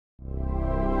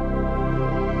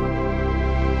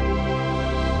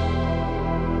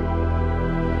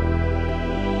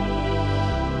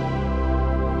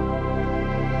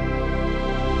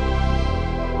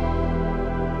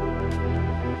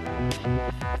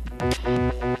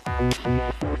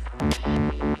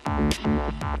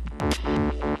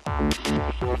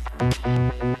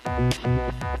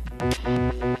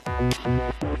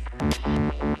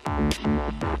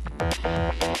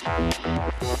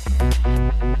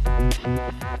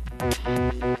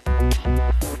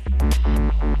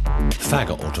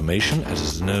Fagor Automation, as it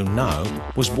is known now,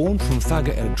 was born from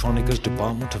Fagor Electronica's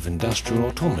Department of Industrial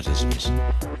Automatisms.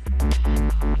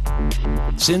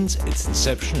 Since its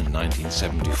inception in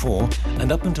 1974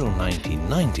 and up until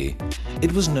 1990,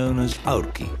 it was known as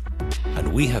Aurki,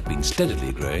 and we have been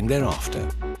steadily growing thereafter.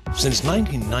 Since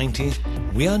 1990,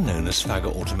 we are known as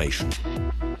Fagor Automation.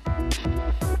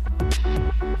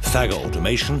 Fagor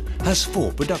Automation has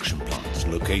 4 production plants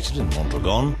located in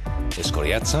Mondragon,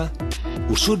 Escoriaza,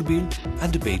 Usurbil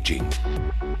and Beijing.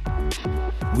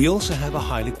 We also have a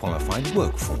highly qualified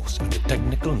workforce and a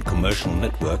technical and commercial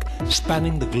network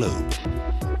spanning the globe.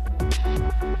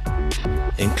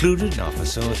 Included in our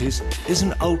facilities is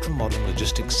an ultra-modern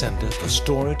logistics center for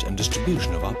storage and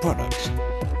distribution of our products,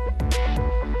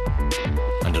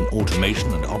 and an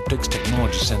automation and optics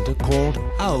technology center called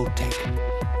AOTech.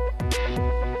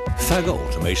 Fagor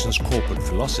Automation's corporate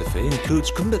philosophy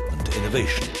includes commitment to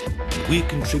innovation, and we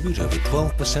contribute over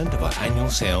 12% of our annual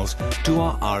sales to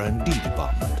our R&D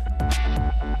department.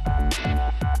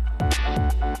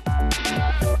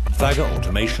 Fagor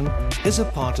Automation is a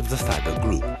part of the Fagor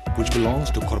Group, which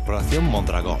belongs to Corporación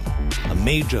Mondragón, a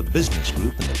major business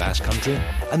group in the Basque Country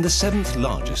and the 7th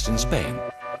largest in Spain.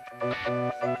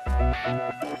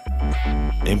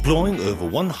 Employing over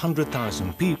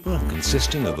 100,000 people and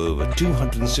consisting of over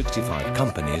 265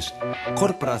 companies,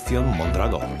 Corporación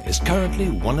Mondragón is currently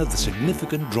one of the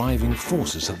significant driving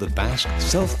forces of the Basque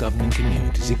self-governing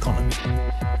community's economy.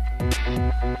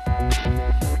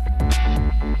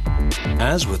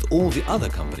 As with all the other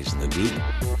companies in the group,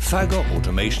 Fagor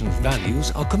Automation's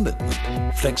values are commitment,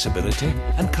 flexibility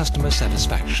and customer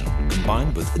satisfaction,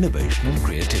 combined with innovation and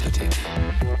creativity.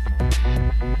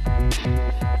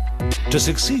 To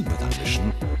succeed with our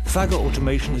mission, Fagor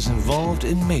Automation is involved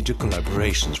in major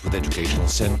collaborations with educational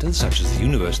centres such as the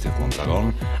University of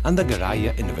Mondragon and the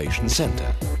Garaya Innovation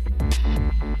Centre.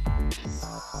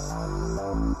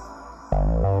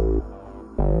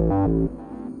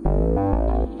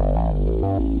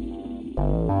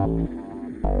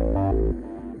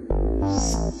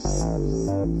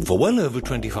 For well over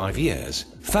 25 years,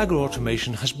 Fagor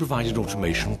Automation has provided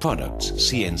automation products,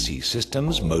 CNC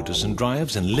systems, motors and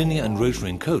drives, and linear and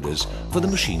rotary encoders for the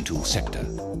machine tool sector.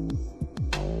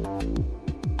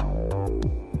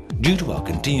 Due to our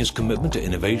continuous commitment to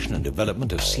innovation and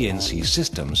development of CNC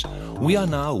systems, we are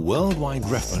now a worldwide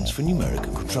reference for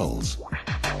numerical controls.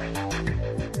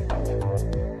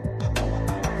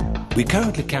 We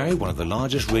currently carry one of the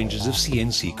largest ranges of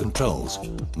CNC controls,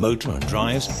 motor and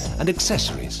drives and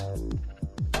accessories.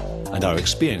 And our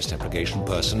experienced application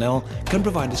personnel can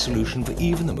provide a solution for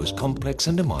even the most complex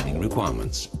and demanding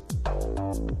requirements.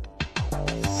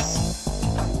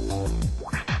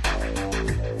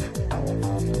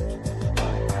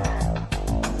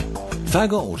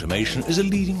 Fagor Automation is a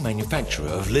leading manufacturer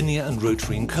of linear and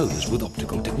rotary encoders with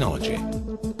optical technology.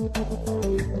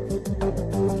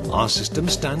 Our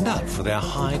systems stand out for their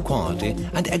high quality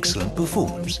and excellent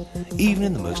performance, even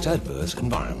in the most adverse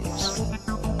environments.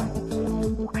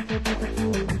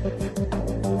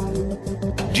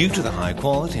 Due to the high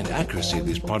quality and accuracy of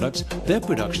these products, their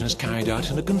production is carried out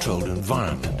in a controlled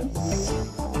environment,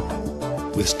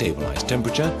 with stabilized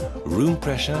temperature, room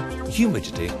pressure,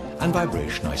 humidity and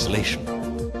vibration isolation.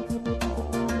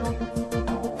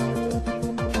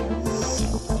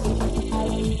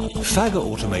 Fagor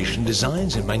Automation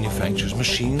designs and manufactures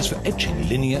machines for etching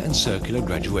linear and circular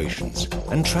graduations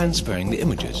and transferring the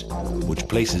images, which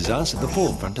places us at the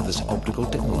forefront of this optical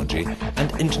technology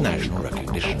and international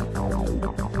recognition.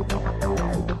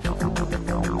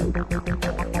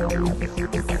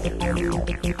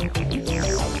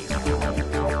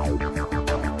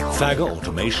 Fagor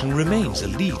Automation remains a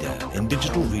leader in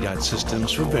digital readout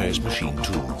systems for various machine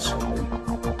tools.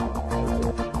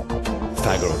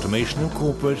 Fagor Automation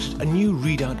incorporated a new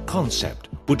readout concept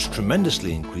which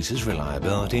tremendously increases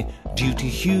reliability due to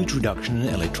huge reduction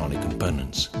in electronic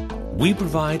components. We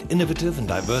provide innovative and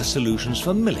diverse solutions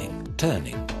for milling,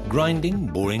 turning, grinding,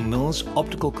 boring mills,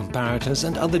 optical comparators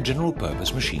and other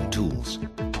general-purpose machine tools.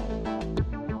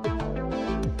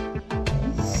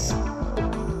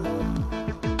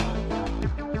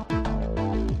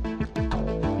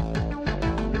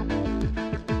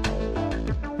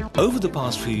 Over the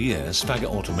past few years, Fagor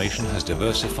Automation has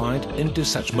diversified into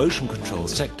such motion control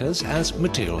sectors as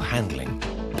material handling,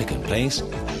 pick and place,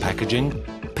 packaging,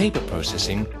 paper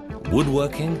processing,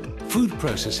 woodworking, food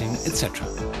processing, etc.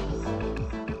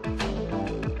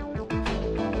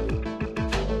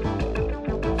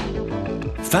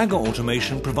 Fagor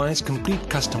Automation provides complete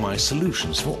customized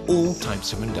solutions for all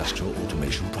types of industrial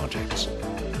automation projects.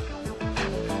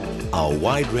 Our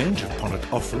wide range of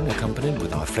product offering, accompanied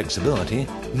with our flexibility,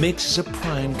 makes us a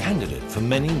prime candidate for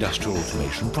many industrial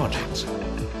automation projects.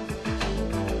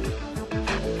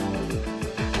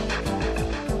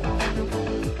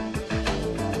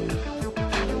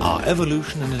 Our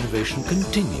evolution and innovation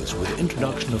continues with the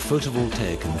introduction of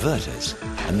photovoltaic inverters,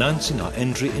 announcing our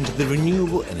entry into the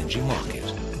renewable energy market.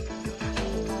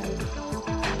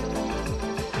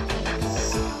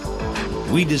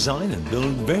 We design and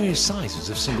build various sizes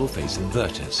of single-phase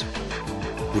inverters,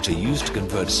 which are used to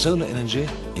convert solar energy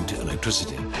into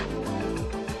electricity.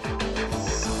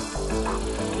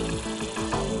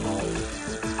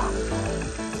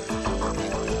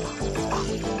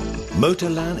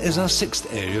 Motorland is our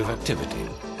sixth area of activity,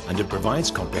 and it provides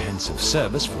comprehensive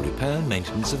service for repair and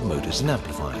maintenance of motors and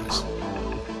amplifiers.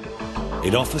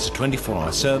 It offers a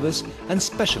 24-hour service and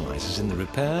specializes in the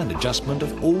repair and adjustment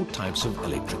of all types of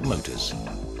electric motors.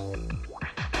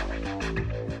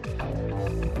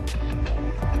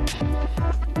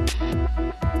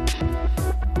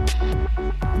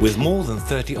 With more than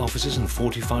 30 offices and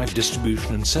 45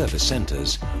 distribution and service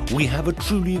centers, we have a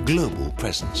truly global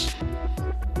presence.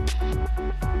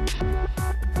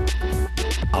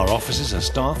 Our offices are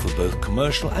staffed with both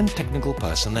commercial and technical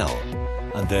personnel,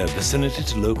 and their vicinity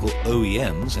to local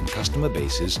OEMs and customer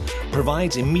bases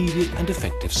provides immediate and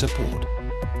effective support.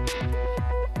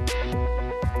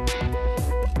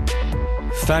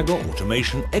 Fagor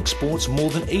Automation exports more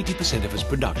than 80% of its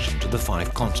production to the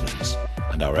 5 continents,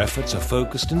 and our efforts are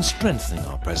focused in strengthening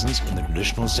our presence in the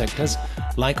traditional sectors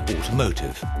like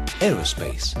automotive,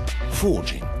 aerospace,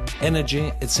 forging,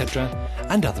 energy, etc.,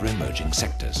 and other emerging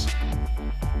sectors.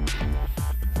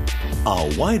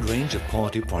 Our wide range of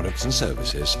quality products and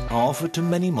services are offered to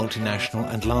many multinational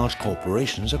and large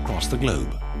corporations across the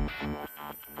globe.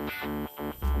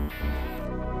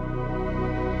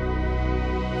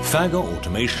 Fagor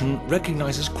Automation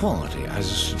recognizes quality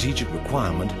as a strategic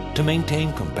requirement to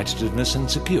maintain competitiveness and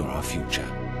secure our future.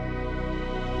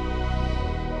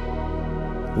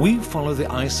 We follow the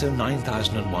ISO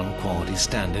 9001 quality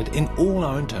standard in all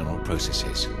our internal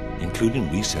processes,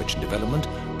 including research and development,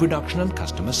 production and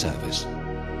customer service.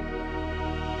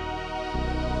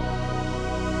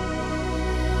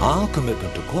 Our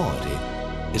commitment to quality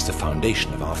is the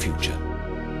foundation of our future.